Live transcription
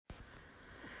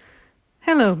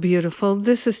Hello, beautiful.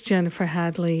 This is Jennifer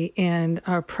Hadley, and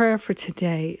our prayer for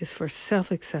today is for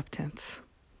self-acceptance.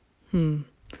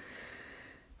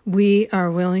 We are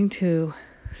willing to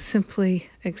simply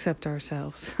accept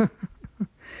ourselves,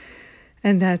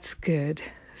 and that's good.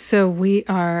 So we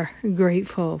are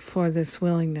grateful for this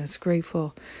willingness,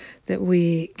 grateful that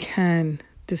we can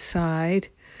decide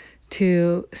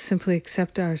to simply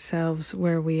accept ourselves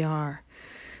where we are.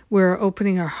 We're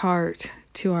opening our heart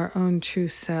to our own true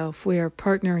self. We are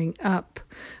partnering up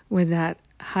with that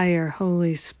higher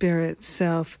Holy Spirit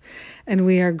self, and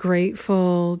we are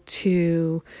grateful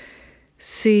to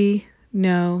see,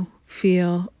 know,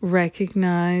 feel,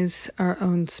 recognize our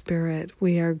own spirit.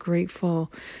 We are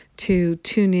grateful to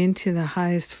tune into the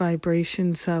highest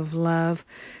vibrations of love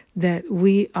that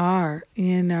we are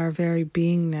in our very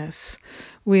beingness.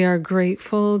 We are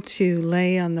grateful to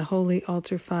lay on the holy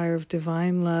altar fire of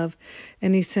divine love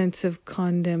any sense of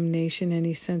condemnation,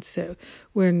 any sense that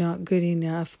we're not good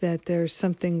enough, that there's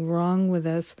something wrong with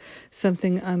us,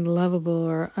 something unlovable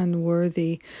or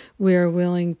unworthy. We are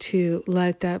willing to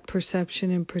let that perception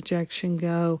and projection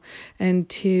go and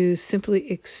to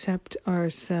simply accept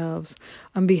ourselves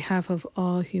on behalf of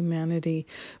all humanity.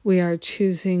 We are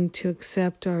choosing to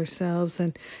accept ourselves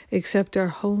and accept our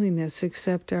holiness,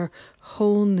 accept our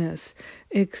wholeness,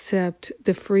 accept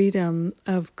the freedom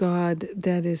of God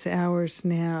that is ours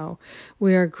now.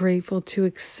 We are grateful to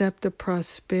accept the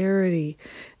prosperity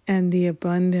and the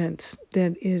abundance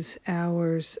that is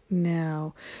ours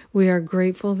now. We are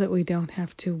grateful that we don't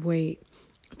have to wait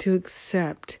to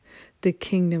accept the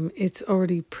kingdom. It's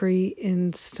already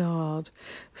pre-installed.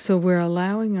 So we're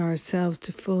allowing ourselves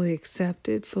to fully accept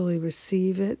it, fully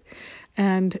receive it,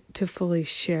 and to fully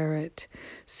share it.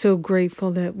 So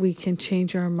grateful that we can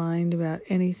change our mind about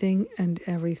anything and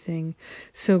everything.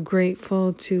 So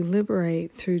grateful to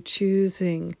liberate through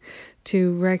choosing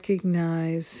to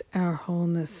recognize our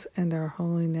wholeness and our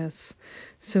holiness.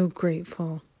 So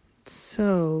grateful.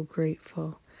 So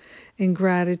grateful. In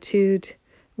gratitude,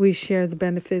 we share the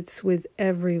benefits with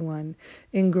everyone.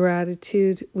 In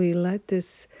gratitude, we let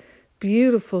this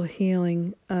beautiful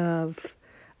healing of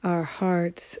our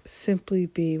hearts simply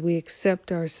be. We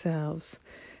accept ourselves,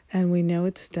 and we know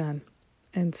it's done,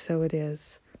 and so it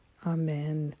is.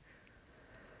 Amen.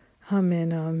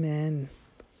 Amen,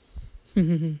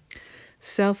 amen.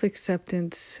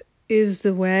 Self-acceptance is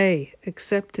the way.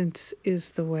 Acceptance is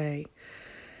the way.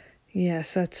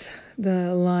 Yes, that's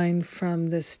the line from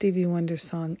the Stevie Wonder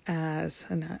song As,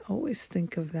 and I always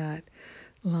think of that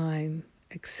line.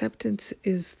 Acceptance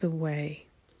is the way.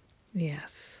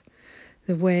 Yes.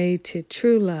 The way to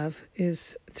true love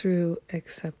is through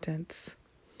acceptance.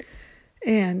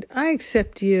 And I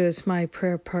accept you as my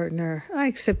prayer partner. I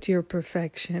accept your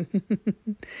perfection.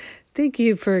 Thank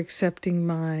you for accepting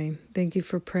mine. Thank you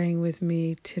for praying with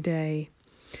me today.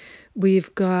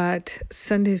 We've got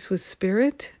Sundays with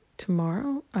Spirit.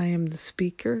 Tomorrow, I am the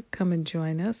speaker. Come and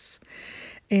join us,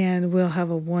 and we'll have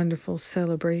a wonderful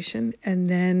celebration. And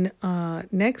then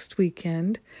next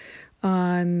weekend,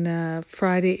 on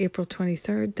Friday, April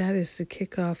 23rd, that is the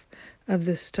kickoff of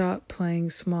the Stop Playing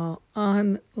Small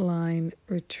online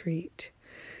retreat.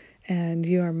 And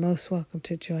you are most welcome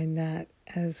to join that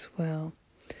as well.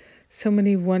 So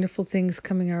many wonderful things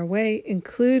coming our way,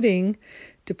 including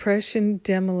Depression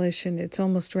Demolition. It's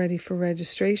almost ready for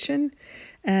registration,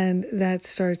 and that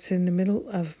starts in the middle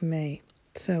of May.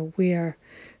 So we are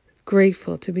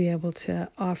grateful to be able to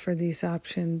offer these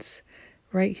options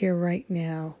right here, right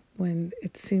now, when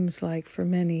it seems like for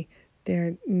many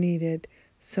they're needed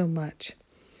so much.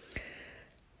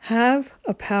 Have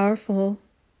a powerful,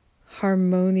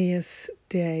 harmonious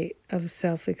day of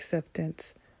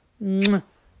self-acceptance. Mwah.